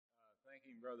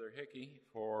thanking Brother Hickey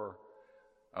for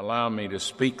allowing me to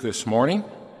speak this morning.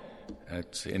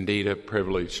 It's indeed a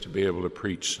privilege to be able to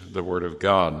preach the Word of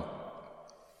God.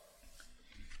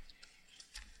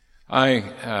 I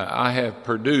have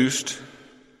produced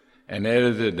and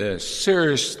edited a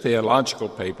serious theological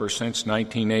paper since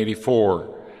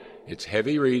 1984. It's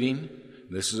heavy reading.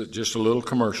 This is just a little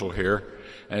commercial here.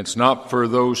 And it's not for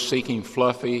those seeking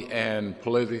fluffy and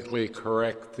politically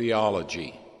correct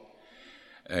theology.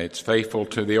 It's faithful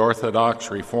to the Orthodox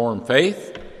Reformed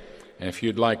faith. And if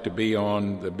you'd like to be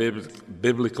on the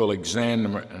Biblical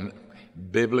Examiner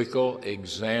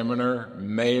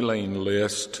mailing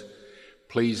list,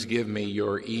 please give me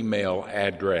your email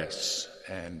address.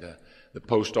 And the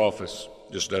post office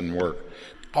just doesn't work.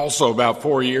 Also, about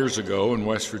 4 years ago in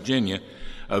West Virginia,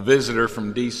 a visitor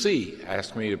from D.C.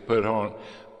 asked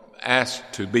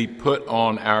to be put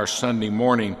on our Sunday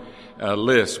morning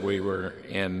list. We were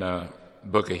in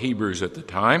Book of Hebrews at the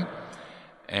time,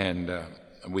 and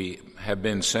we have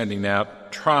been sending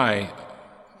out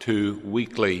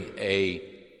weekly a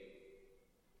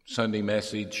Sunday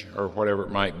message or whatever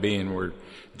it might be, and we're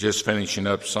just finishing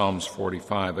up Psalms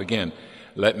 45. Again,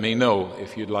 let me know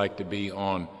if you'd like to be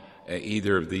on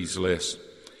either of these lists.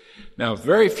 Now,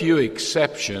 very few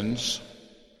exceptions.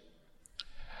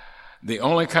 The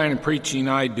only kind of preaching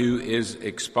I do is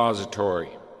expository.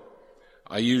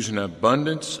 I use an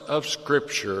abundance of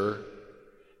Scripture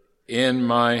in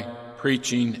my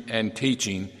preaching and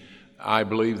teaching. I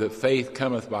believe that faith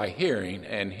cometh by hearing,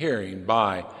 and hearing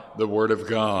by the Word of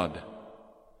God.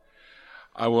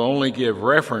 I will only give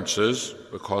references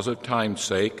because of time's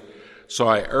sake, so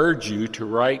I urge you to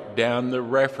write down the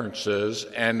references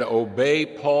and obey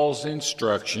Paul's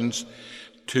instructions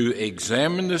to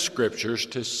examine the Scriptures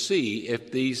to see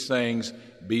if these things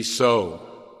be so.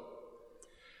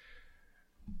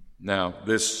 Now,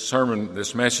 this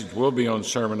message will be on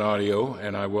sermon audio,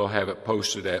 and I will have it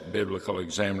posted at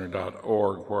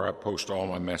biblicalexaminer.org, where I post all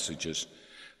my messages,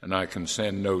 and I can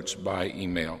send notes by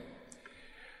email.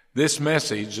 This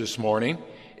message this morning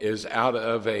is out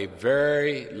of a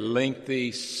very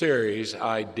lengthy series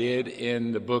I did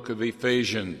in the book of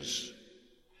Ephesians.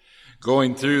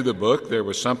 Going through the book, there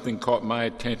was something caught my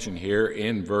attention here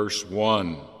in verse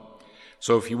 1.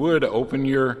 So if you would, open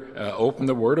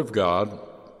the Word of God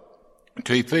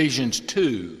to Ephesians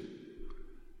 2,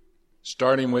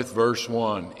 starting with verse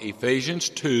 1. Ephesians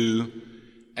 2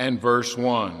 and verse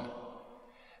 1.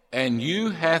 And you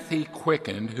hath he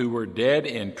quickened who were dead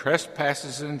in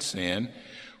trespasses and sin,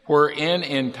 wherein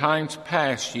in times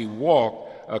past ye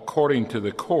walked according to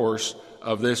the course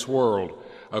of this world,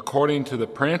 according to the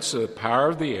prince of the power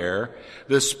of the air,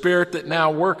 the spirit that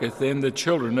now worketh in the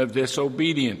children of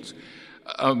disobedience,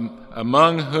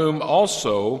 among whom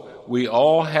also we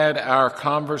all had our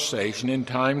conversation in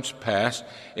times past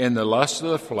in the lust of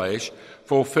the flesh,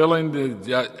 fulfilling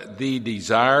the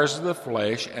desires of the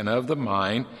flesh and of the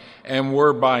mind, and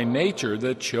were by nature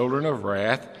the children of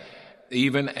wrath,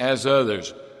 even as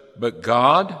others. But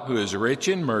God, who is rich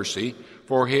in mercy,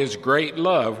 for his great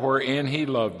love wherein he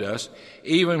loved us,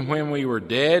 even when we were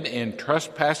dead in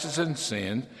trespasses and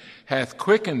sins, hath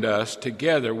quickened us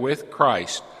together with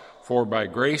Christ. For by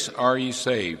grace are ye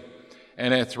saved,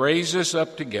 and hath raised us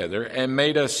up together, and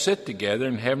made us sit together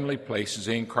in heavenly places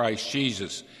in Christ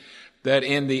Jesus, that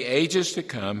in the ages to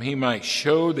come he might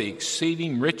show the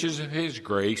exceeding riches of his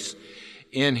grace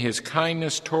in his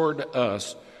kindness toward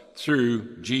us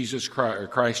through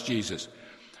Christ Jesus.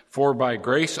 For by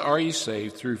grace are ye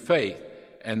saved through faith,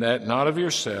 and that not of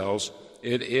yourselves,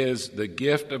 it is the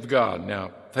gift of God.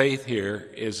 Now, faith here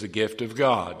is the gift of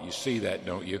God. You see that,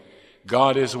 don't you?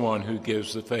 God is the one who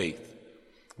gives the faith.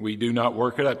 We do not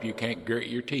work it up. You can't grit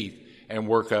your teeth and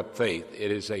work up faith.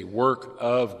 It is a work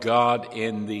of God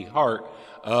in the heart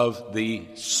of the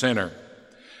sinner.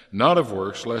 Not of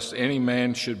works, lest any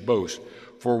man should boast.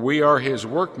 For we are his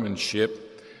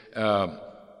workmanship,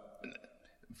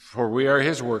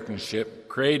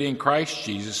 created in Christ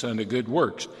Jesus unto good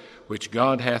works, which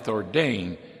God hath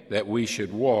ordained that we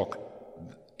should walk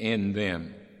in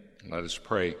them. Let us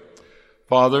pray.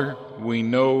 Father, we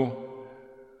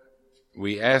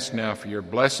ask now for your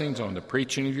blessings on the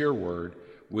preaching of your word.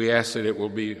 We ask that it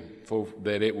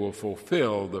will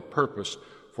fulfill the purpose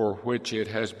for which it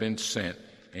has been sent.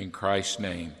 In Christ's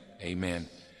name, amen.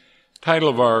 The title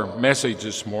of our message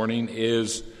this morning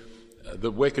is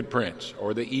The Wicked Prince,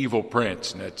 or the Evil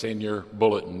Prince, and that's in your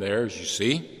bulletin there, as you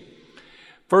see.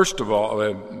 First of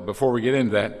all, before we get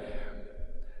into that,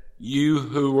 you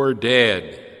who were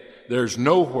dead, there's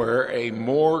nowhere a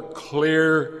more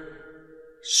clear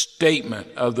statement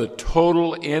of the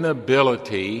total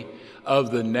inability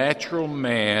of the natural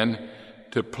man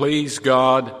to please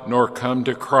God nor come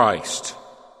to Christ.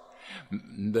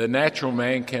 The natural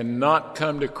man cannot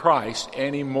come to Christ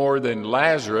any more than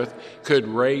Lazarus could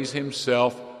raise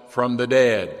himself from the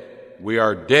dead. We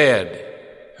are dead.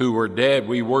 Who were dead?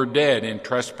 We were dead in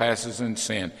trespasses and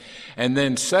sin. And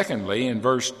then secondly, in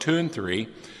verse 2 and 3,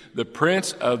 the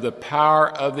prince of the power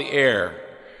of the air.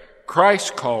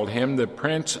 Christ called him the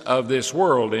prince of this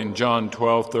world in John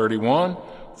 12:31,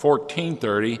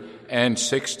 14:30, and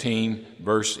 16,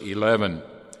 verse 11.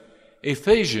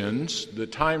 Ephesians, the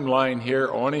timeline here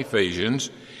on Ephesians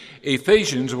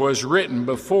was written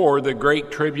before the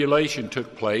Great Tribulation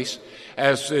took place,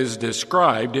 as is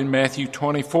described in Matthew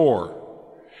 24,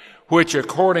 which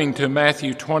according to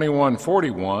Matthew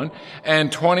 21:41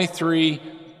 and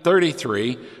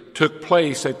 23:33 took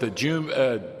place at the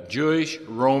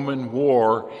Jewish-Roman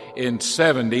War in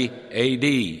 70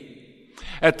 A.D.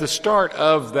 At the start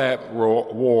of that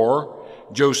war,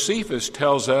 Josephus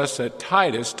tells us that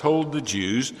Titus told the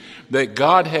Jews that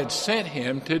God had sent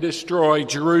him to destroy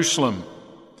Jerusalem,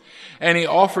 and he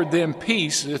offered them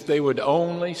peace if they would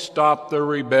only stop the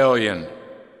rebellion.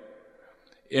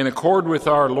 In accord with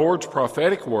our Lord's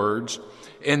prophetic words,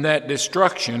 in that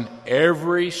destruction,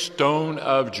 every stone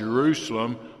of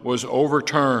Jerusalem was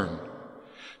overturned.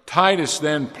 Titus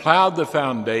then plowed the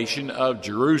foundation of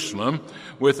Jerusalem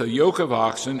with a yoke of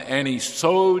oxen, and he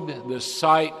sowed the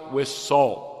site with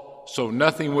salt, so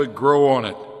nothing would grow on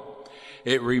it.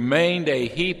 It remained a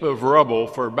heap of rubble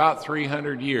for about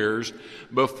 300 years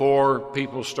before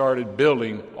people started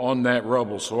building on that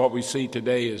rubble. So what we see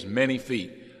today is many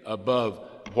feet above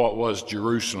what was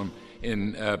Jerusalem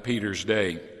in Peter's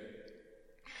day.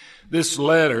 This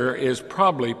letter is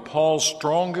probably Paul's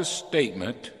strongest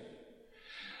statement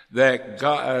that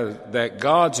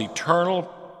God's eternal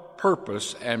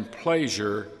purpose and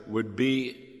pleasure would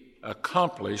be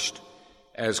accomplished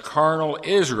as carnal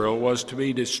Israel was to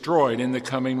be destroyed in the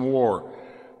coming war.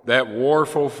 That war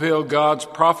fulfilled God's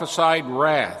prophesied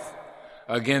wrath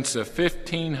against a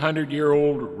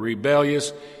 1,500-year-old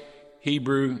rebellious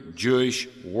Hebrew Jewish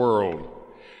world.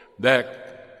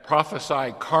 That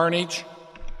prophesied carnage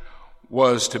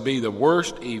was to be the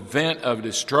worst event of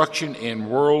destruction in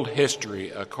world history,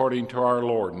 according to our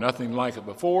Lord. Nothing like it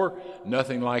before,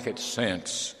 nothing like it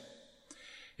since.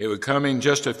 It would come in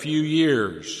just a few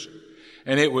years,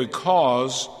 and it would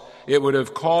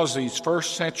have caused these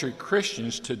first century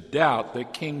Christians to doubt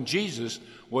that King Jesus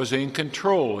was in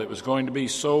control. It was going to be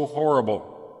so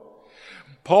horrible.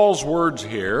 Paul's words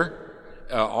here,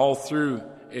 all through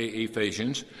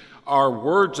Ephesians, are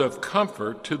words of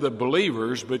comfort to the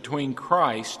believers between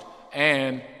Christ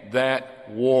and that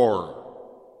war.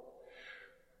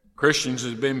 Christians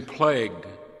have been plagued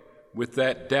with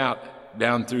that doubt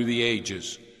down through the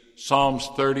ages. Psalms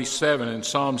 37 and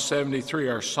Psalm 73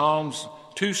 are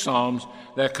two psalms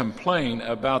that complain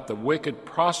about the wicked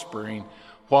prospering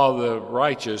while the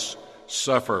righteous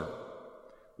suffer.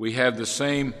 We have the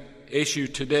same issue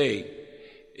today.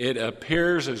 It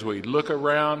appears as we look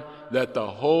around that the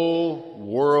whole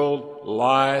world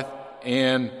lieth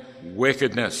in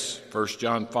wickedness. 1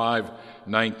 John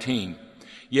 5:19.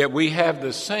 Yet we have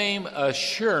the same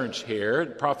assurance here,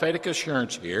 prophetic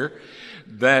assurance here,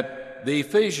 that the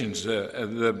Ephesians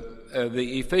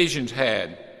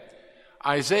had.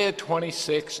 Isaiah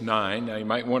 26:9. Now you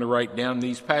might want to write down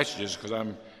these passages because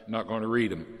I'm not going to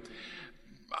read them.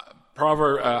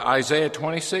 Isaiah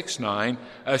 26:9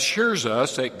 assures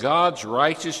us that God's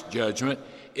righteous judgment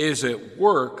is at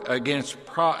work against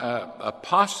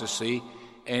apostasy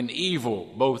and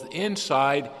evil, both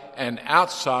inside and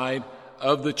outside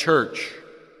of the church.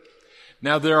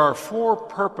 Now, there are four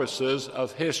purposes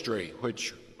of history,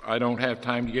 which I don't have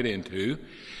time to get into,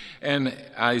 and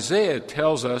Isaiah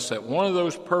tells us that one of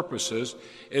those purposes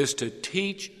is to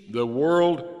teach the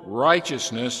world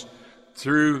righteousness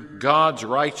through God's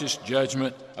righteous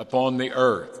judgment upon the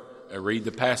earth. Read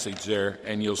the passage there,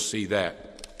 and you'll see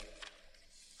that.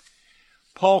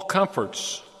 Paul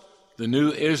comforts the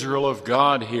new Israel of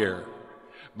God here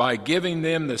by giving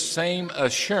them the same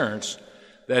assurance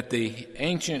that the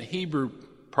ancient Hebrew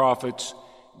prophets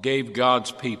gave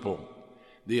God's people.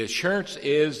 The assurance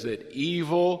is that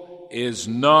evil is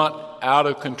not out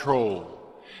of control.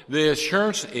 The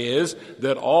assurance is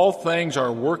that all things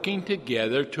are working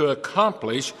together to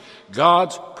accomplish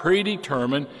God's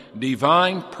predetermined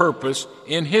divine purpose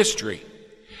in history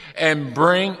and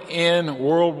bring in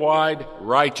worldwide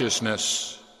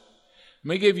righteousness. Let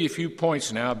me give you a few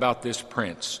points now about this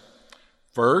prince.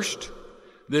 First,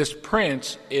 this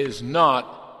prince is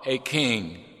not a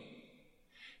king.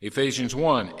 Ephesians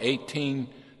 1:18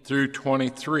 through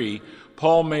 23,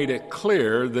 Paul made it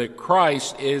clear that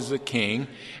Christ is the King,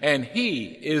 and He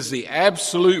is the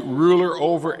absolute ruler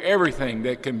over everything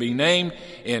that can be named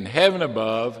in heaven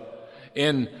above,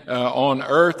 on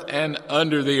earth and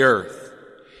under the earth.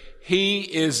 He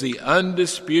is the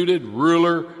undisputed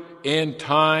ruler in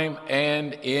time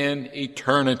and in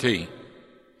eternity.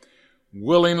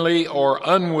 Willingly or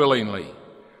unwillingly,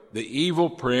 the evil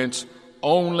prince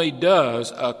only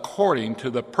does according to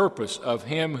the purpose of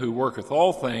him who worketh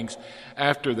all things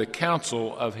after the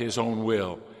counsel of his own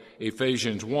will.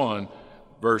 Ephesians 1,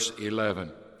 verse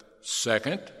 11.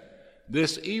 Second,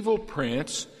 this evil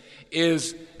prince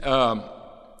is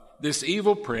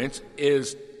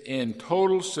in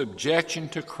total subjection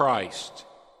to Christ.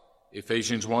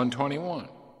 Ephesians 1:21.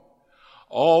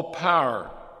 All power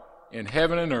in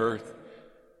heaven and earth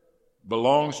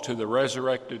belongs to the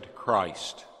resurrected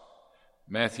Christ.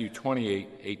 Matthew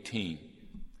 28:18.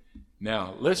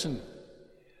 Now, listen.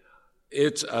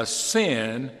 It's a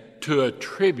sin to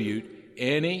attribute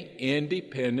any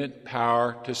independent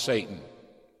power to Satan.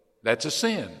 That's a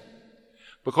sin,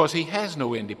 because he has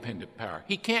no independent power.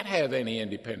 He can't have any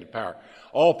independent power.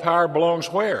 All power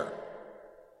belongs where?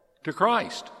 To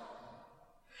Christ.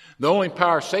 The only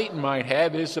power Satan might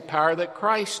have is the power that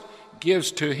Christ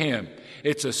gives to him.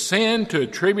 It's a sin to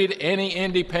attribute any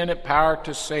independent power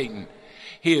to Satan.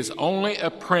 He is only a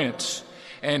prince,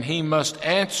 and he must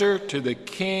answer to the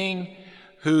King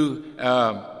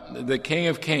the King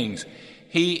of Kings.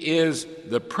 He is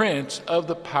the prince of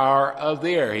the power of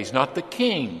the air. He's not the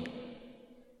king.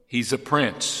 He's a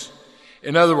prince.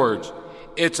 In other words,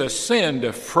 it's a sin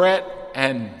to fret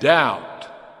and doubt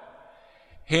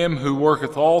him who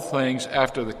worketh all things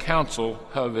after the counsel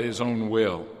of his own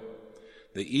will.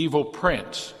 The evil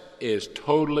prince is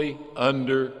totally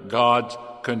under God's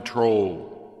control.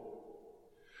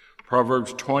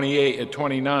 Proverbs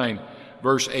 29,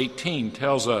 verse 18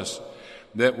 tells us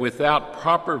that without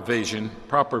proper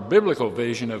biblical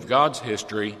vision of God's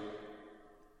history,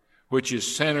 which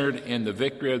is centered in the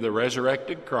victory of the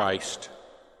resurrected Christ,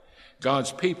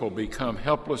 God's people become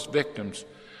helpless victims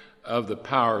of the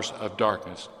powers of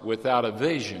darkness. Without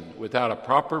a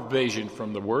proper vision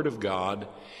from the Word of God,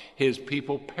 His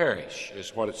people perish,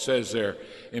 is what it says there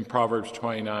in Proverbs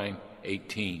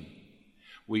 29:18.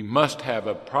 We must have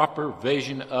a proper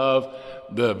vision of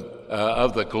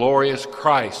the glorious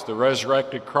Christ, the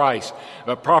resurrected Christ,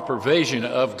 a proper vision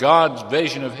of God's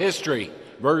vision of history,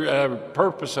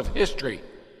 purpose of history,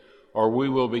 or we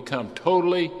will become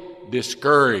totally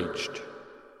discouraged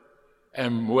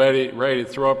and ready to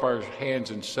throw up our hands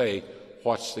and say,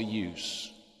 what's the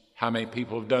use? How many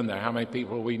people have done that? How many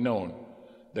people have we known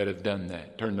that have done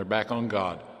that? Turn their back on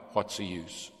God. What's the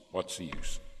use? What's the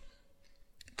use?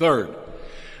 Third,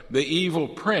 the evil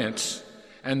prince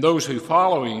and those who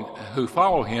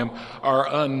follow him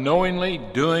are unknowingly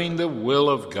doing the will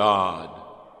of God.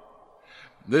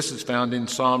 This is found in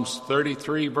Psalms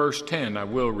 33, verse 10. I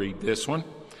will read this one.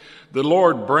 The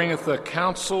Lord bringeth the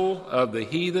counsel of the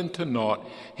heathen to naught.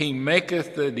 He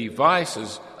maketh the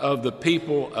devices of the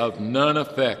people of none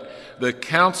effect. The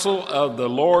counsel of the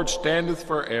Lord standeth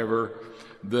forever.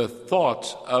 The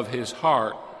thoughts of his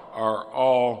heart are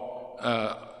all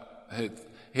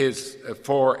his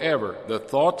forever. The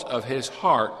thoughts of his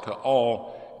heart to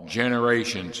all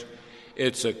generations.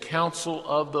 It's a counsel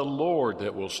of the Lord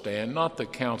that will stand, not the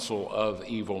counsel of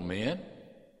evil men.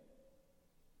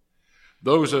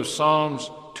 Those of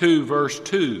Psalms 2, verse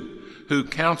 2, who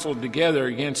counseled together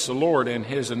against the Lord and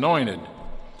his anointed,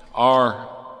 are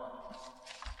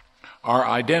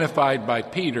identified by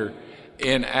Peter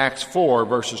in Acts 4,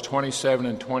 verses 27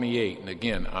 and 28. And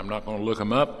again, I'm not going to look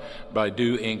them up, but I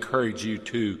do encourage you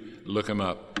to look them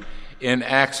up. In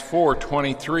Acts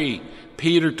 4:23,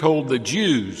 Peter told the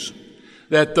Jews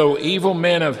that though evil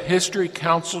men of history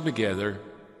counsel together,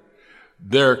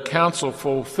 their counsel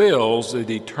fulfills the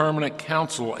determinate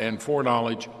counsel and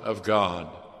foreknowledge of God.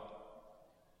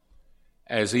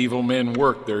 As evil men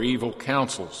work their evil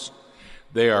counsels,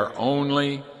 they are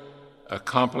only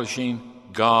accomplishing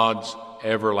God's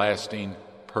everlasting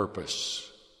purpose.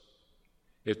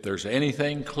 If there's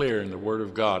anything clear in the Word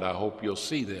of God, I hope you'll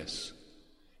see this.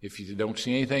 If you don't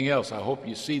see anything else, I hope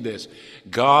you see this.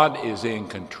 God is in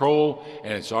control,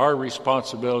 and it's our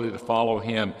responsibility to follow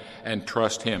Him and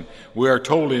trust Him. We are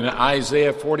told in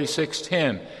Isaiah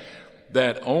 46:10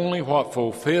 that only what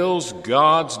fulfills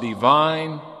God's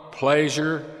divine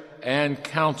pleasure and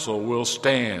counsel will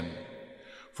stand.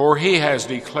 For He has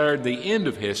declared the end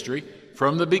of history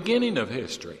from the beginning of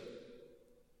history.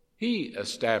 He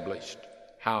established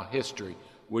how history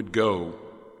would go.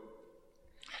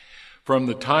 From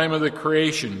the time of the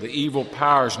creation, the evil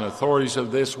powers and authorities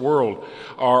of this world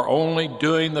are only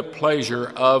doing the pleasure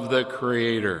of the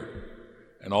Creator.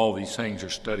 And all these things are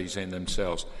studies in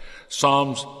themselves.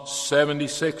 Psalms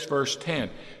 76, verse 10,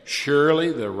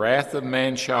 surely the wrath of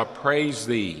man shall praise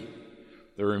thee.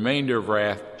 The remainder of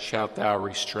wrath shalt thou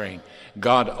restrain.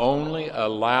 God only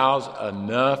allows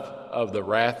enough of the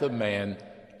wrath of man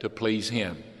to please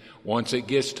him. Once it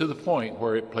gets to the point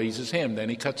where it pleases him, then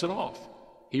he cuts it off.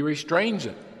 He restrains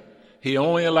it. He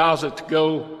only allows it to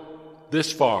go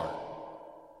this far.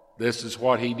 This is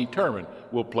what he determined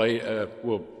will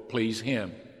please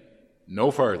him.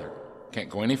 No further. Can't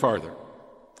go any farther.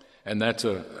 And that's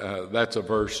a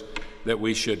verse that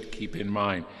we should keep in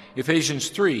mind. Ephesians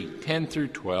 3, 10 through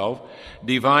 12,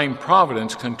 divine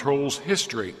providence controls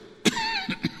history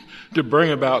to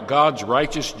bring about God's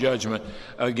righteous judgment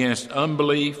against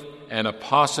unbelief and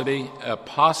apostasy,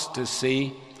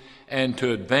 and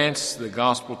to advance the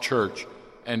gospel church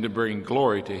and to bring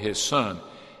glory to his Son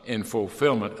in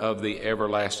fulfillment of the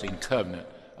everlasting covenant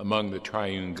among the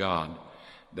triune God.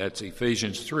 That's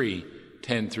Ephesians 3,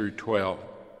 10 through 12.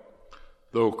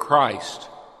 Though Christ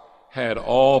had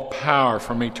all power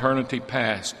from eternity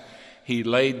past, he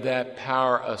laid that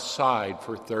power aside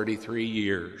for 33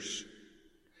 years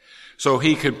so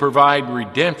he could provide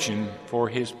redemption for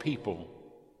his people.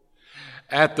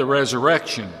 At the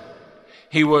resurrection,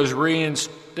 he was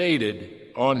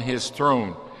reinstated on his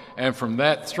throne, and from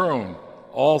that throne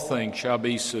all things shall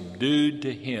be subdued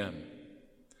to him.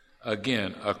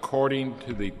 Again, according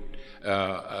to the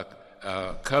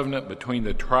covenant between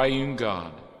the triune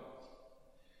God,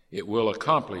 it will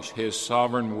accomplish his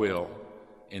sovereign will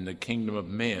in the kingdom of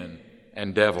men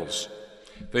and devils.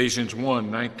 Ephesians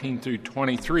 1, 19 through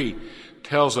 23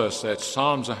 tells us that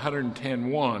Psalms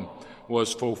 110:1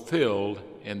 was fulfilled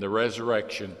in the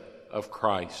resurrection of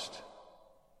Christ.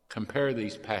 Compare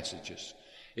these passages.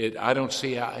 I don't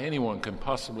see how anyone can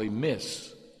possibly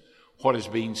miss what is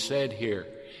being said here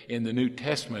in the New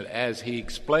Testament as he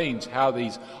explains how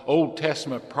these Old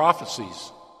Testament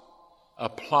prophecies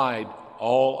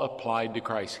all applied to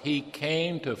Christ. He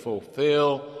came to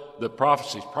fulfill the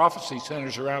prophecies. Prophecy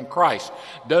centers around Christ.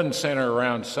 Doesn't center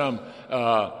around some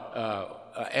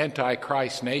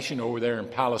anti-Christ nation over there in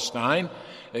Palestine,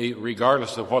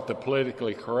 regardless of what the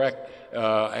politically correct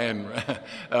and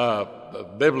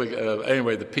biblical,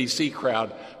 anyway, the PC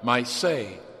crowd might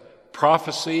say.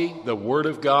 Prophecy, the Word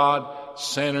of God,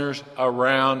 centers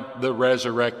around the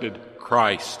resurrected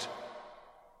Christ.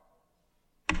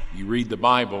 You read the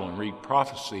Bible and read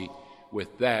prophecy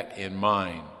with that in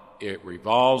mind. It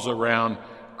revolves around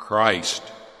Christ.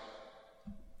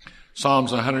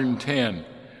 Psalms 110,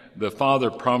 the Father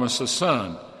promised the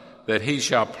Son that he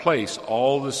shall place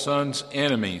all the Son's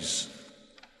enemies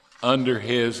under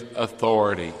his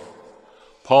authority.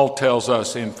 Paul tells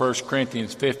us in 1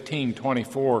 Corinthians 15,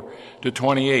 24 to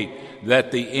 28,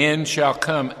 that the end shall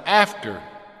come after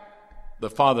the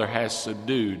Father has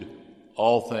subdued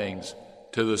all things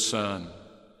to the Son.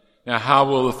 Now, how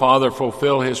will the Father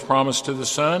fulfill his promise to the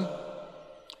Son?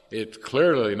 It's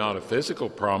clearly not a physical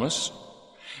promise.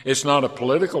 It's not a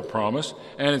political promise,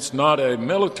 and it's not a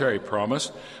military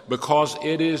promise, because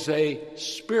it is a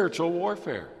spiritual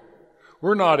warfare.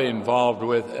 We're not involved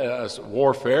with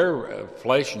warfare,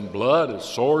 flesh and blood,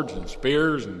 swords and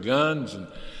spears and guns. And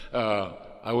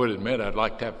I would admit I'd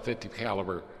like to have a 50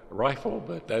 caliber rifle,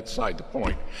 but that's beside the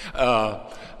point.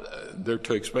 They're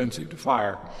too expensive to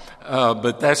fire.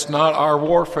 But that's not our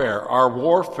warfare. Our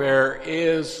warfare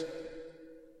is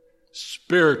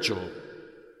spiritual.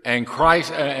 And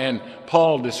Christ and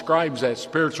Paul describes that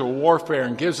spiritual warfare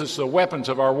and gives us the weapons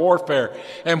of our warfare.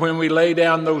 And when we lay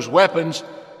down those weapons,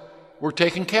 we're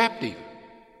taken captive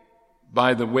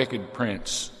by the wicked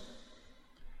prince.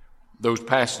 Those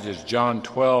passages, John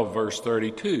 12, verse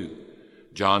 32,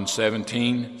 John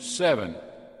 17, 7,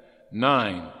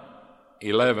 9,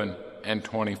 11, and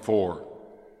 24,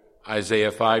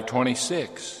 Isaiah 5,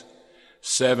 26,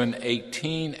 7,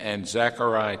 18, and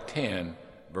Zechariah 10,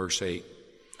 verse 8.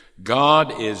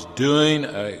 God is doing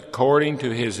according to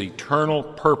his eternal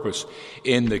purpose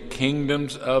in the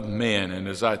kingdoms of men. And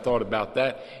as I thought about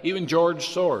that, even George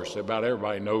Soros, about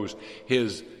everybody knows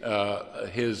his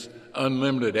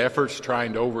unlimited efforts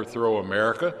trying to overthrow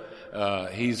America.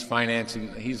 He's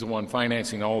the one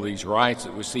financing all these riots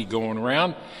that we see going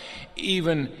around.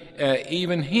 Even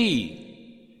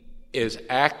he is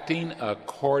acting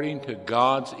according to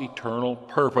God's eternal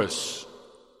purpose.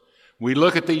 We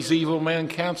look at these evil men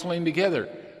counseling together.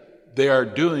 They are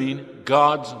doing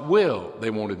God's will. They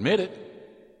won't admit it,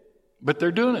 but they're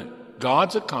doing it.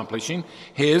 God's accomplishing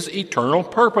his eternal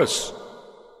purpose.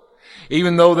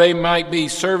 even though they might be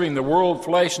serving the world,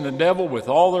 flesh, and the devil with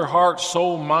all their heart,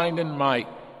 soul, mind, and might,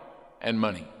 and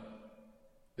money.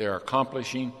 They are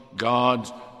accomplishing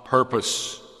God's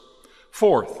purpose.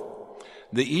 Fourth,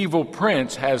 the evil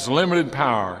prince has limited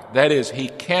power. That is, he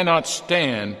cannot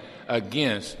stand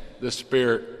against the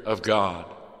Spirit of God.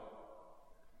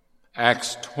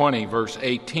 Acts 20, verse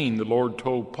 18, the Lord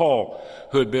told Paul,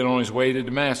 who had been on his way to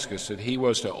Damascus, that he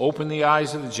was to open the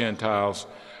eyes of the Gentiles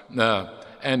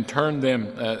and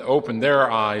open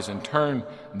their eyes and turn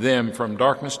them from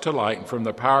darkness to light and from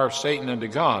the power of Satan unto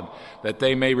God, that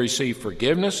they may receive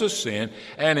forgiveness of sin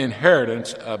and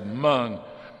inheritance among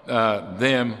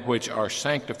them which are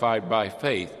sanctified by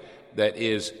faith that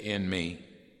is in me.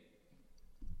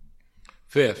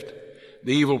 Fifth,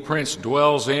 the evil prince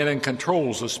dwells in and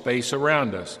controls the space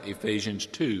around us, Ephesians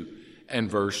 2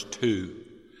 and verse 2.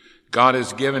 God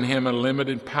has given him a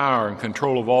limited power and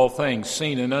control of all things,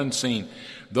 seen and unseen,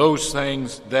 those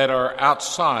things that are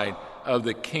outside of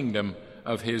the kingdom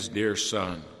of his dear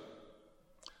Son.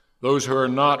 Those who are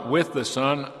not with the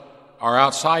Son are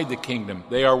outside the kingdom.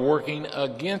 They are working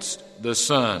against the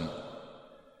Son.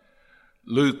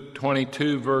 Luke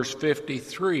 22, verse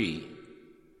 53.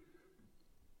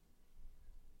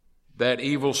 That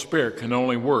evil spirit can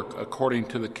only work according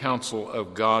to the counsel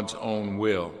of God's own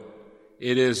will.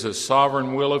 It is the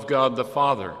sovereign will of God the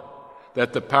Father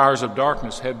that the powers of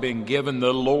darkness have been given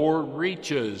the lower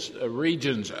regions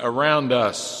around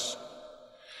us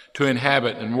to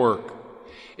inhabit and work.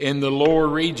 In the lower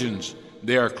regions,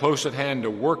 they are close at hand to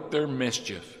work their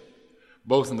mischief,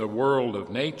 both in the world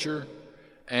of nature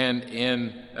and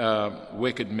in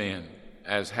wicked men,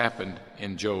 as happened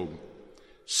in Job.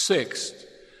 Sixth,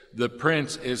 the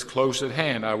prince is close at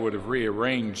hand. I would have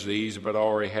rearranged these, but I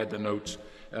already had the notes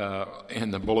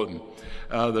in the bulletin.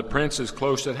 The prince is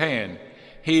close at hand.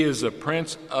 He is the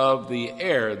prince of the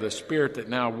air, the spirit that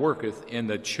now worketh in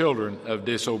the children of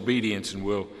disobedience, and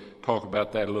we'll talk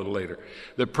about that a little later.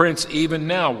 The prince even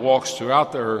now walks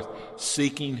throughout the earth,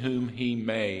 seeking whom he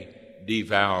may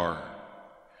devour.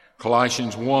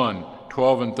 Colossians 1,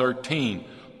 12 and 13,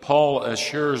 Paul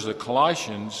assures the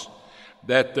Colossians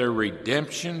that their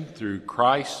redemption through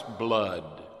Christ's blood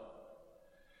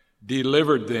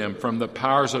delivered them from the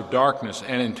powers of darkness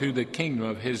and into the kingdom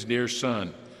of his dear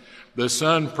Son. The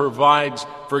Son provides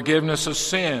forgiveness of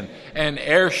sin and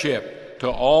heirship to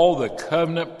all the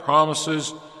covenant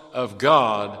promises of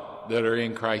God that are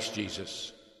in Christ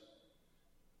Jesus.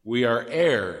 We are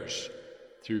heirs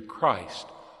through Christ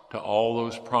to all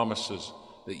those promises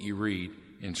that you read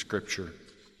in Scripture.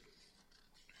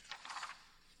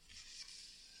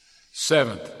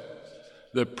 Seventh,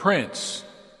 the prince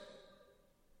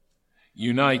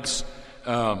unites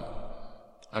all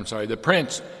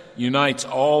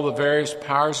the various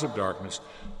powers of darkness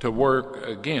to work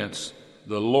against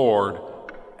the Lord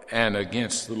and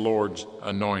against the Lord's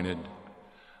anointed.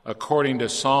 According to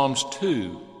Psalms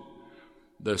 2,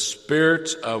 the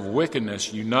spirits of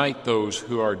wickedness unite those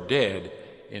who are dead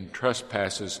in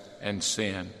trespasses and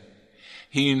sin.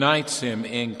 He unites them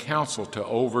in counsel to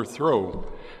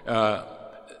overthrow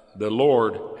the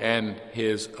Lord and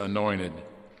his anointed.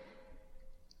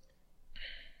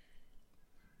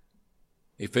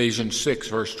 Ephesians 6,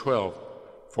 verse 12,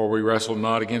 for we wrestle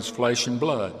not against flesh and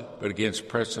blood, but against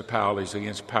principalities,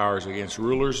 against powers, against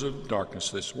rulers of darkness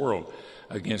of this world,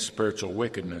 against spiritual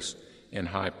wickedness in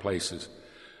high places.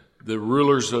 The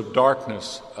rulers of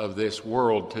darkness of this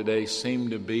world today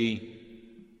seem to be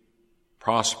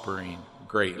prospering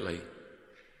greatly.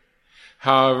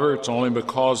 However, it's only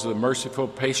because of the merciful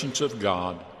patience of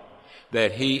God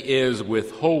that he is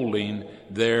withholding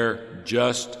their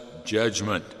just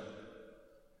judgment.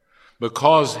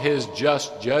 Because his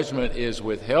just judgment is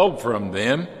withheld from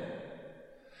them,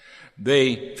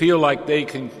 they feel like they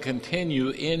can continue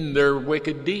in their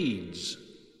wicked deeds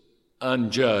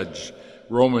unjudged.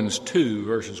 Romans 2,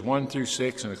 verses 1 through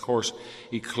 6, and of course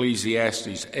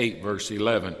Ecclesiastes 8, verse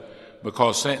 11.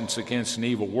 Because sentence against an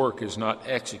evil work is not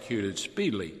executed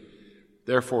speedily,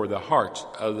 therefore the heart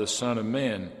of the Son of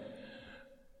Man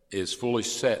is fully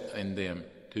set in them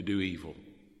to do evil.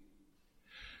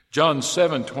 John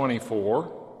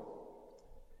 7:24,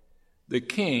 the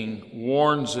king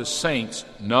warns the saints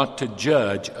not to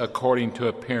judge according to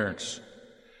appearance,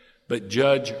 but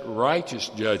judge righteous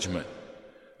judgment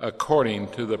according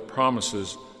to the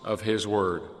promises of his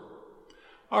word.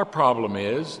 Our problem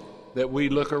is that we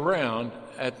look around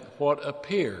at what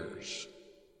appears,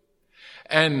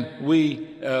 and we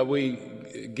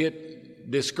get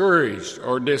discouraged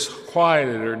or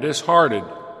disquieted or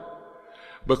disheartened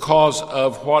because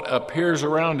of what appears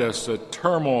around us, the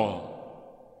turmoil,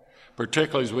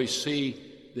 particularly as we see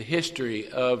the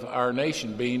history of our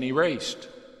nation being erased,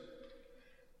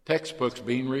 textbooks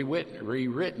being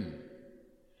rewritten,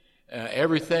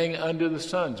 everything under the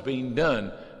sun's being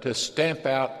done to stamp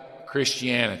out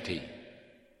Christianity.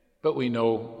 But we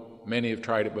know many have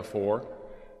tried it before,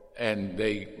 and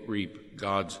they reap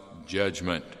God's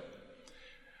judgment.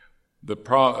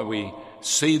 We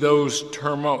see those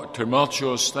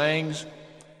tumultuous things,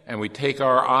 and we take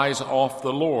our eyes off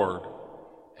the Lord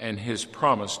and His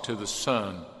promise to the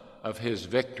Son of His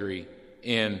victory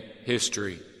in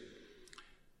history.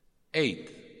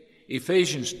 Eighth,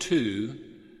 Ephesians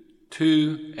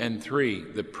 2 and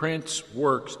 3. The prince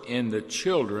works in the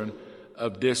children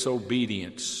of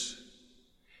disobedience.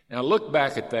 Now look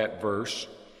back at that verse,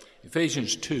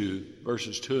 Ephesians 2,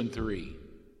 verses 2 and 3.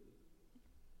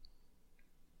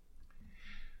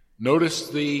 Notice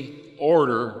the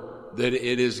order that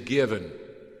it is given.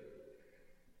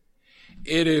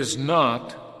 It is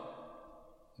not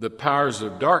the powers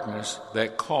of darkness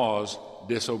that cause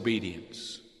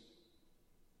disobedience.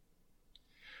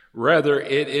 Rather,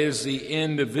 it is the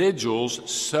individual's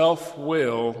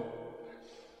self-will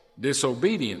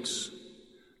disobedience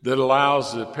that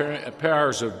allows the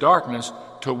powers of darkness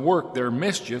to work their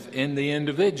mischief in the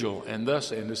individual and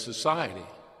thus in the society.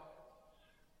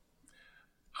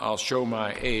 I'll show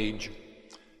my age.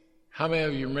 How many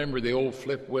of you remember the old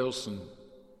Flip Wilson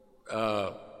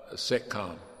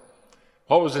sitcom?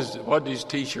 What did his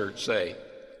T-shirt say?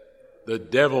 The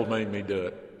devil made me do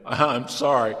it. I'm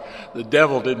sorry, the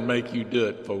devil didn't make you do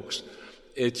it, folks.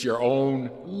 It's your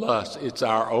own lust. It's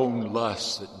our own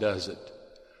lust that does it.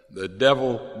 The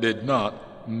devil did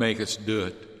not make us do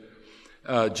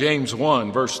it. James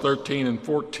 1, verse 13 and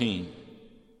 14.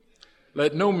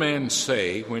 Let no man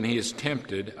say when he is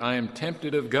tempted, I am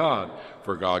tempted of God,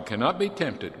 for God cannot be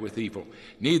tempted with evil.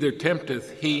 Neither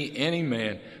tempteth he any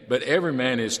man, but every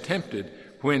man is tempted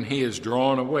when he is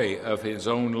drawn away of his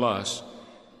own lust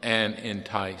and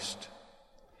enticed.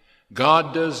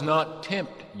 God does not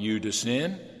tempt you to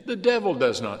sin. The devil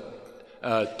does not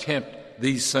tempt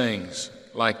these things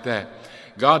like that.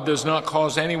 God does not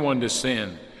cause anyone to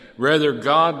sin. Rather,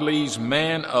 God leaves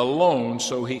man alone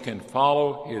so he can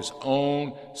follow his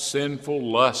own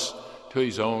sinful lust to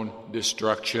his own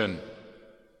destruction.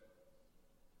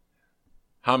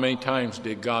 How many times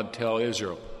did God tell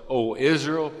Israel, O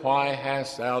Israel, why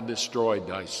hast thou destroyed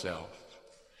thyself?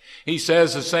 He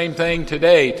says the same thing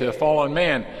today to fallen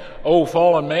man. O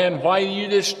fallen man, why do you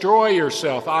destroy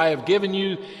yourself? I have given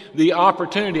you the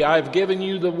opportunity. I have given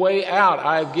you the way out.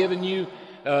 I have given you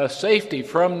safety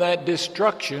from that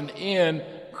destruction in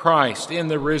Christ, in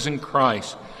the risen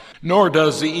Christ. Nor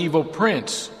does the evil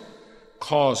prince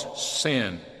cause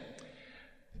sin.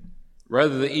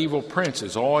 Rather, the evil prince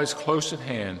is always close at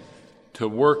hand to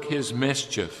work his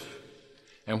mischief.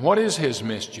 And what is his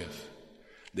mischief?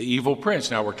 The evil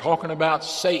prince. Now, we're talking about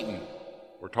Satan.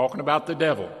 We're talking about the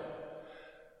devil.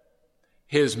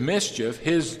 His mischief,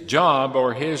 his job,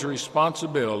 or his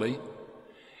responsibility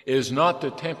is not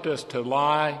to tempt us to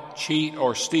lie, cheat,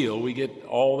 or steal. We get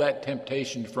all that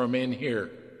temptation from in here.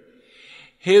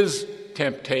 His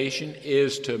temptation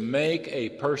is to make a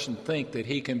person think that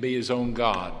he can be his own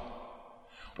God.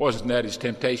 Wasn't that his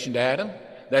temptation to Adam?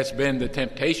 That's been the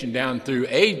temptation down through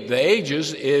the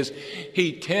ages, is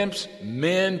he tempts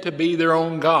men to be their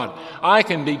own God. I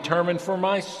can determine for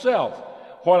myself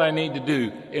what I need to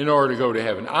do in order to go to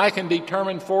heaven. I can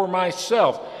determine for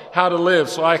myself how to live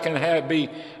so I can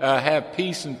have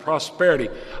peace and prosperity.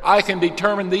 I can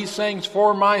determine these things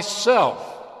for myself.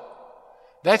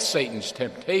 That's Satan's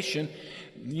temptation.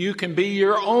 You can be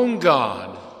your own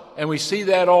God. And we see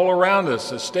that all around us.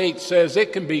 The state says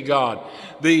it can be God.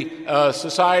 The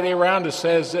society around us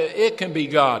says that it can be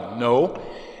God. No.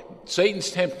 Satan's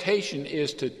temptation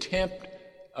is to tempt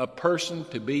a person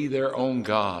to be their own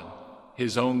God,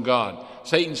 his own God.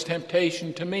 Satan's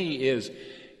temptation to me is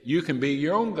you can be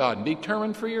your own God and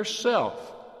determine for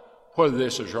yourself whether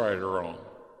this is right or wrong.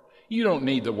 You don't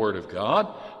need the Word of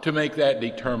God to make that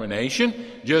determination.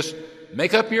 Just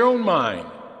make up your own mind.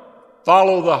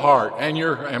 Follow the heart.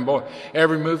 And boy,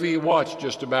 every movie you watch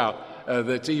just about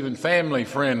that's even family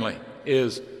friendly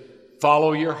is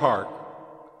follow your heart.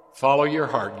 Follow your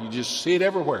heart. You just see it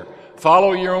everywhere.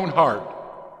 Follow your own heart.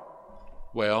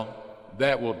 Well,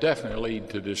 that will definitely lead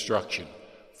to destruction.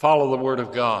 Follow the Word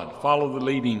of God. Follow the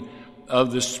leading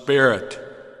of the Spirit.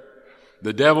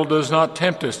 The devil does not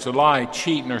tempt us to lie,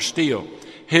 cheat, nor steal.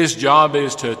 His job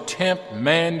is to tempt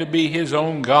man to be his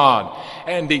own God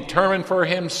and determine for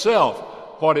himself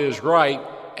what is right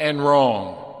and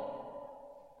wrong.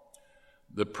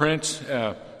 The prince,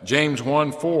 James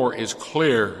 1:4 is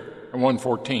clear. and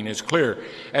 1:14. It's clear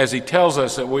as he tells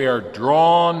us that we are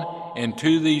drawn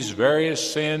into these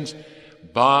various sins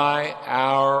by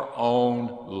our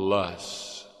own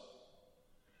lusts.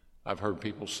 I've heard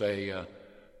people say,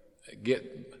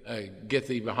 get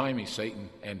thee behind me, Satan,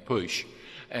 and push.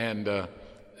 And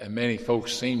many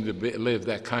folks seem to live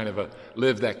that kind of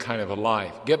a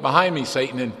life. Get behind me,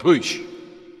 Satan, and push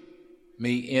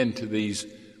me into these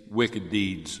wicked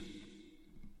deeds.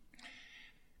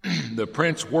 The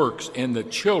prince works in the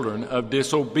children of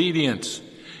disobedience.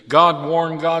 Paul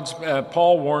warned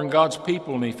God's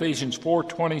people in Ephesians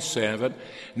 4:27,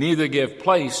 neither give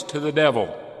place to the devil.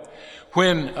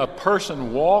 When a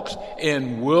person walks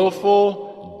in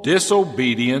willful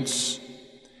disobedience,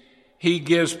 he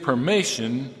gives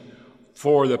permission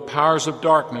for the powers of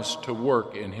darkness to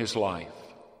work in his life.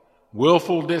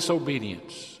 Willful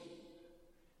disobedience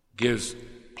gives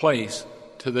place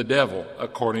to the devil,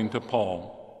 according to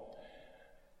Paul.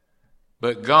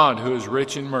 But God, who is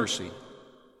rich in mercy,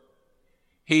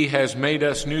 he has made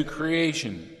us new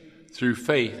creation through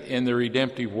faith in the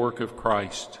redemptive work of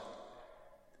Christ.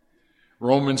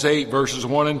 Romans 8, verses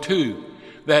 1 and 2,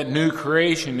 that new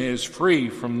creation is free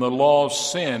from the law of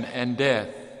sin and death.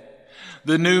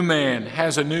 The new man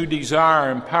has a new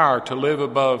desire and power to live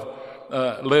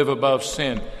above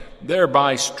sin,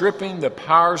 thereby stripping the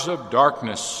powers of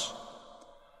darkness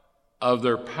of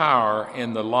their power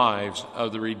in the lives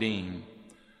of the redeemed.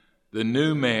 The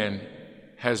new man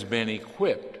has been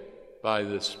equipped by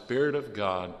the Spirit of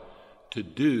God to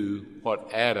do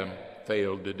what Adam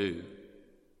failed to do.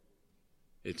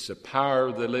 It's the power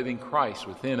of the living Christ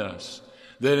within us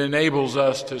that enables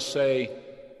us to say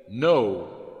no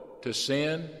to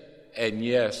sin and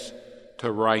yes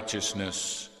to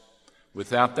righteousness.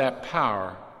 Without that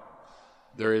power,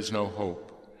 there is no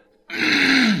hope.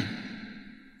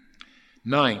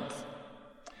 Ninth,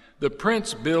 the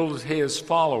prince blinds his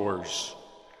followers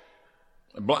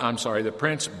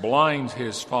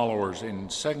in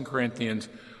 2 Corinthians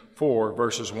 4,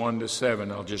 verses 1 to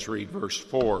 7. I'll just read verse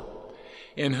 4.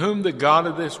 In whom the God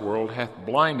of this world hath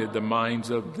blinded the minds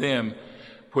of them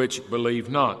which believe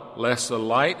not, lest the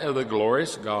light of the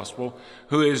glorious gospel,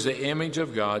 who is the image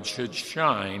of God, should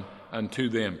shine unto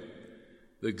them.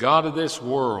 The God of this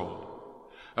world.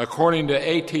 According to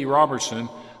A.T. Robertson,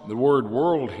 the word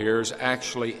world here is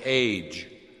actually age,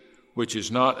 which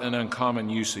is not an uncommon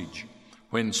usage.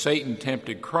 When Satan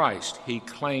tempted Christ, he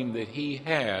claimed that he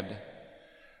had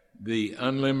the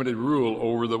unlimited rule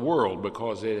over the world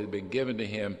because it had been given to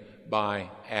him by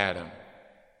Adam.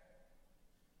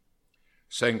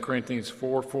 2 Corinthians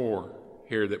 4:4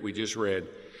 here that we just read.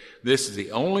 This is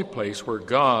the only place where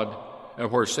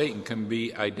Satan can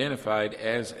be identified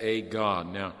as a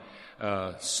god. Now,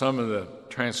 some of the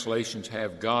translations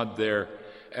have God there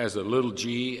as a little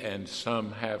g, and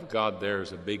some have God there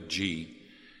as a big G.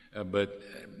 But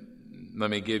let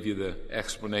me give you the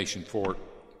explanation for it.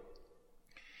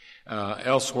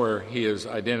 Elsewhere, he is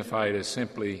identified as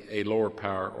simply a lower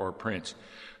power or prince.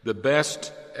 The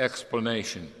best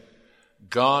explanation,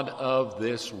 God of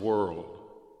this world.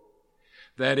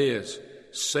 That is,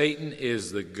 Satan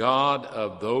is the God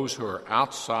of those who are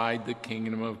outside the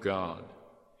kingdom of God.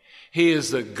 He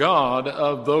is the God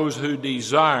of those who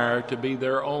desire to be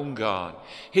their own God.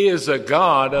 He is the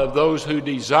God of those who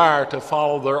desire to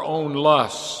follow their own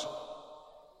lusts.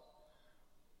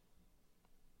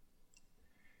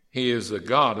 He is the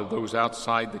God of those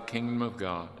outside the kingdom of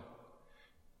God,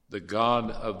 the God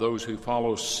of those who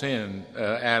follow sin,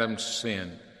 Adam's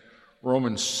sin.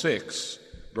 Romans 6,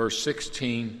 verse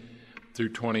 16 through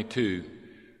 22.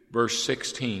 Verse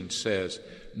 16 says,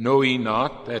 know ye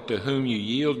not that to whom you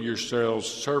yield yourselves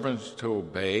servants to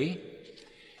obey,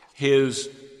 his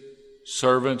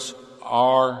servants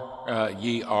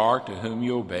ye are to whom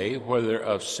you obey, whether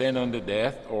of sin unto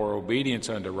death or obedience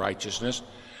unto righteousness.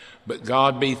 But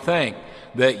God be thanked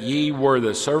that ye were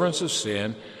the servants of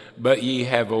sin, but ye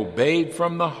have obeyed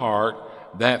from the heart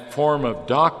that form of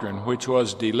doctrine which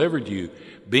was delivered you.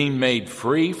 Being made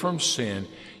free from sin,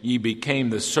 ye became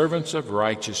the servants of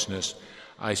righteousness.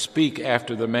 I speak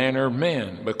after the manner of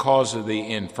men, because of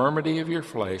the infirmity of your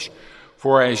flesh.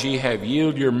 For as ye have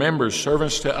yielded your members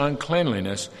servants to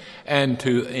uncleanliness, and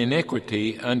to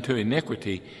iniquity unto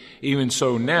iniquity, even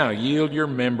so now yield your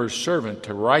members servant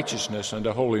to righteousness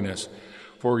unto holiness.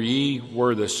 For ye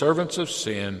were the servants of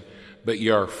sin, but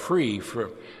ye were free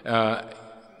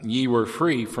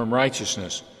from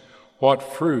righteousness. What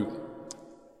fruit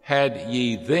had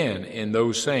ye then in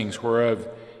those things whereof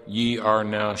ye are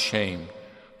now ashamed?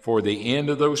 For the end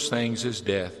of those things is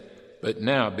death. But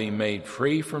now, being made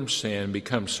free from sin,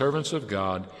 become servants of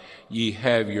God, ye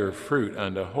have your fruit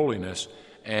unto holiness,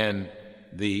 and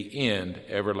the end,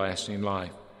 everlasting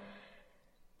life.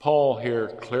 Paul here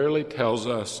clearly tells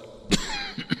us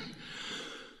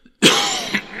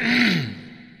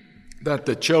that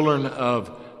the children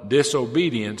of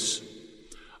disobedience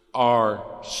are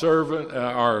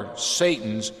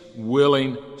Satan's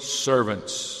willing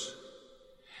servants.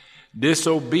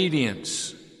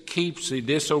 Disobedience keeps the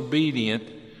disobedient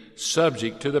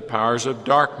subject to the powers of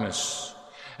darkness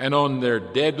and on their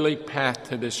deadly path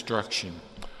to destruction.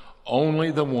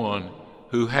 Only the one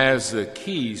who has the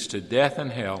keys to death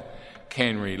and hell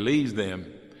can release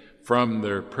them from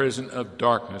their prison of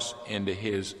darkness into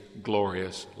his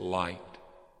glorious light.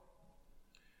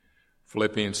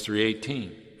 Philippians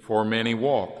 3:18, for many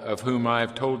walk, of whom I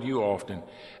have told you often,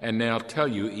 and now tell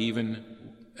you even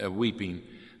weeping,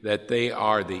 that they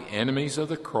are the enemies of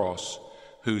the cross,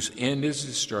 whose end is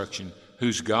destruction,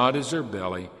 whose God is their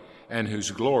belly, and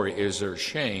whose glory is their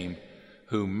shame,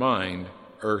 who mind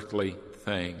earthly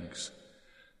things.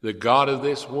 The God of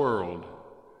this world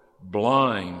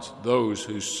blinds those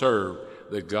who serve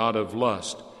the God of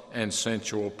lust and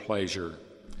sensual pleasure.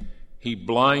 He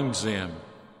blinds them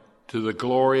to the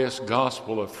glorious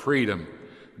gospel of freedom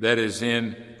that is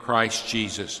in Christ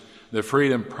Jesus, the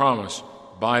freedom promised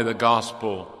by the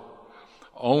gospel.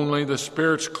 Only the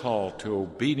Spirit's call to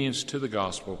obedience to the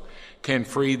gospel can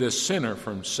free the sinner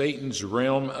from Satan's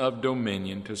realm of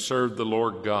dominion to serve the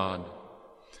Lord God.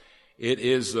 It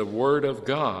is the Word of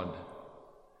God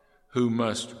who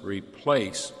must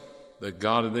replace the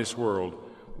God of this world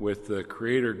with the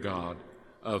Creator God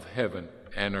of heaven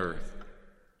and earth.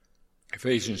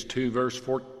 Ephesians 2, verse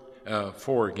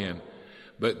 4 again.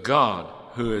 But God,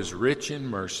 who is rich in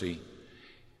mercy,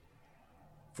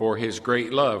 for his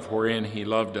great love wherein he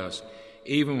loved us,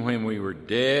 even when we were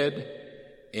dead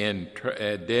in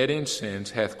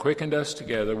sins, hath quickened us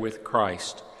together with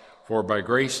Christ. For by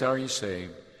grace are ye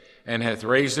saved, and hath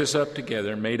raised us up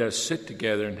together, and made us sit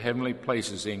together in heavenly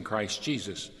places in Christ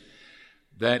Jesus,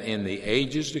 that in the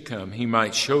ages to come he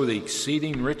might show the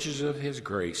exceeding riches of his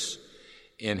grace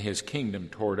in his kingdom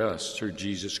toward us through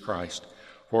Jesus Christ.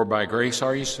 For by grace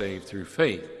are ye saved through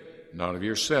faith, not of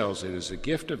yourselves. It is a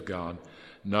gift of God,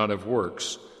 not of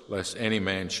works, lest any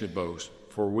man should boast.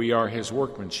 For we are his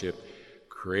workmanship,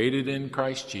 created in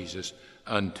Christ Jesus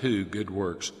unto good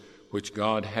works, which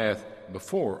God hath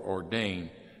before ordained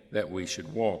that we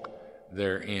should walk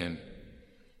therein.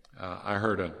 I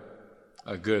heard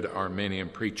a good Arminian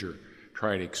preacher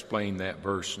try to explain that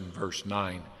verse in verse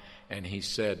 9, and he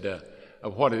said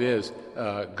what it is,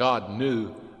 God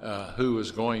knew who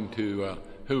was going to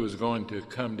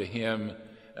come to him,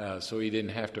 so he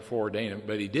didn't have to foreordain it,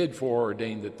 but he did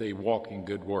foreordain that they walk in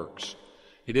good works.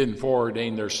 He didn't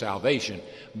foreordain their salvation,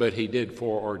 but he did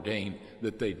foreordain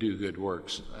that they do good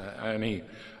works. And he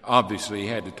obviously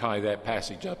had to tie that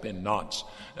passage up in knots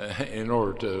in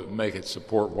order to make it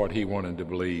support what he wanted to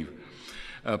believe.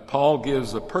 Paul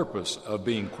gives the purpose of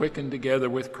being quickened together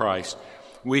with Christ.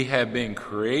 We have been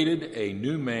created a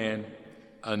new man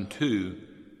unto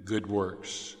good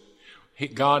works.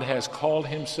 God has called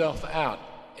himself out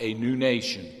a new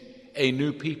nation, a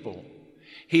new people.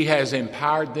 He has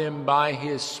empowered them by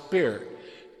his Spirit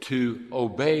to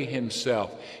obey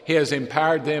himself. He has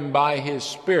empowered them by his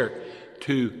Spirit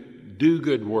to do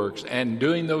good works. And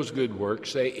doing those good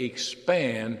works, they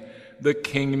expand the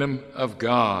kingdom of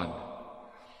God.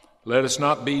 Let us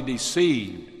not be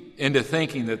deceived into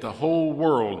thinking that the whole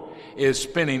world is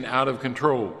spinning out of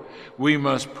control. We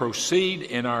must proceed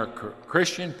in our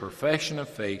Christian profession of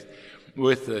faith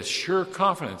with the sure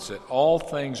confidence that all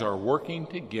things are working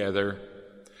together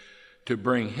to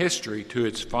bring history to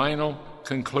its final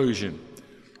conclusion,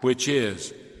 which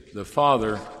is the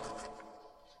Father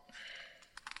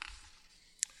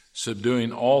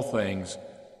subduing all things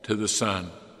to the Son.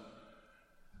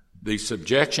 The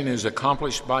subjection is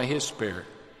accomplished by his Spirit.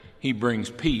 He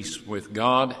brings peace with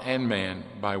God and man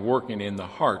by working in the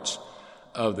hearts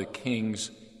of the king's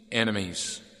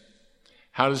enemies.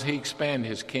 How does he expand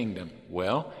his kingdom?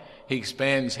 Well, he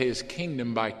expands his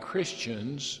kingdom by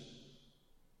Christians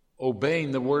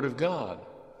obeying the Word of God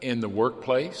in the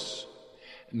workplace.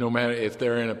 No matter if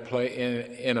they're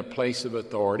in a place of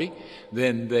authority,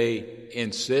 then they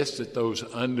insist that those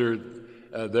under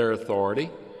their authority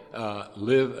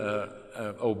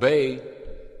obey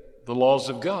the laws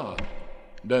of God.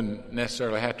 Doesn't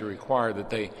necessarily have to require that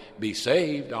they be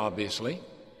saved, obviously,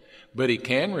 but he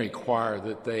can require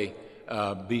that they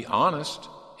be honest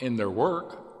in their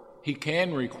work. He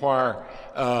can require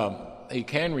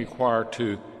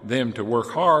to them to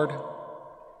work hard.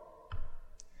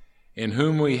 In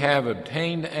whom we have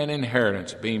obtained an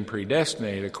inheritance, being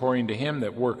predestinated according to him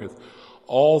that worketh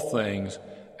all things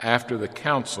after the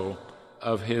counsel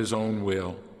of his own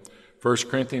will. 1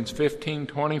 Corinthians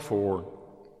 15:24.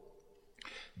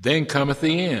 Then cometh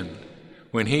the end,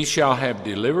 when he shall have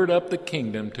delivered up the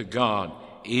kingdom to God,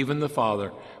 even the Father,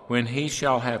 when he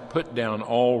shall have put down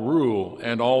all rule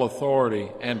and all authority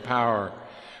and power.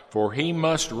 For he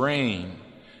must reign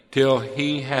till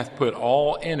he hath put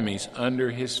all enemies under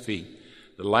his feet.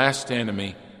 The last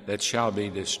enemy that shall be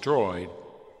destroyed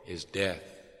is death.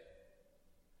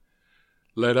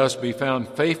 Let us be found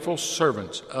faithful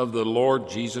servants of the Lord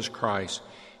Jesus Christ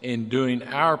in doing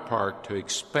our part to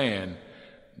expand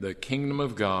the kingdom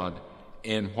of God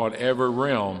in whatever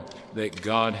realm that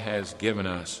God has given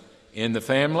us. In the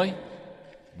family,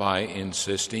 by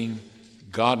insisting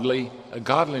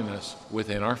godliness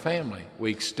within our family.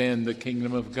 We extend the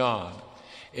kingdom of God.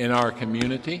 In our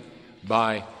community,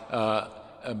 by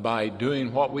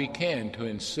doing what we can to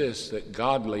insist that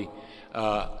godly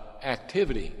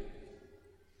activity.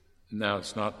 Now,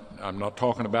 I'm not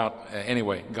talking about,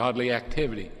 godly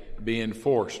activity be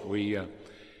enforced. We,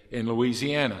 in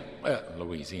Louisiana,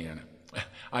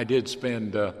 I did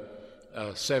spend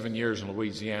 7 years in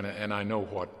Louisiana, and I know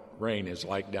what rain is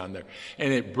like down there.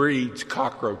 And it breeds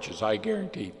cockroaches, I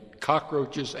guarantee.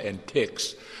 Cockroaches and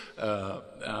ticks.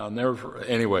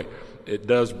 Anyway, it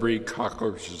does breed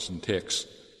cockroaches and ticks.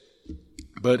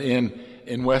 But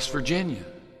in West Virginia,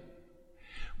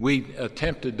 we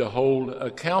attempted to hold a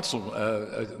council,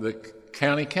 the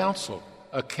county council,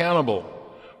 accountable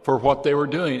for what they were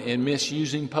doing in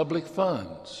misusing public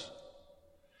funds.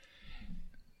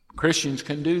 Christians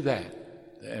can do that.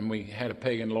 And we had a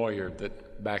pagan lawyer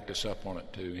that backed us up on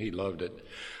it too. He loved it.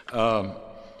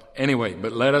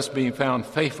 But let us be found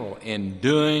faithful in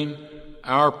doing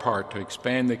our part to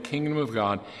expand the kingdom of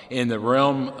God in the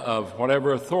realm of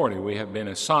whatever authority we have been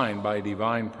assigned by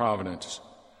divine providence.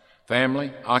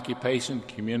 Family, occupation,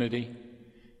 community,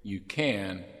 you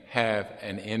can have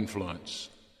an influence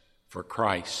for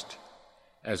Christ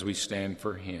as we stand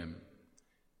for him.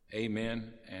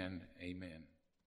 Amen and amen.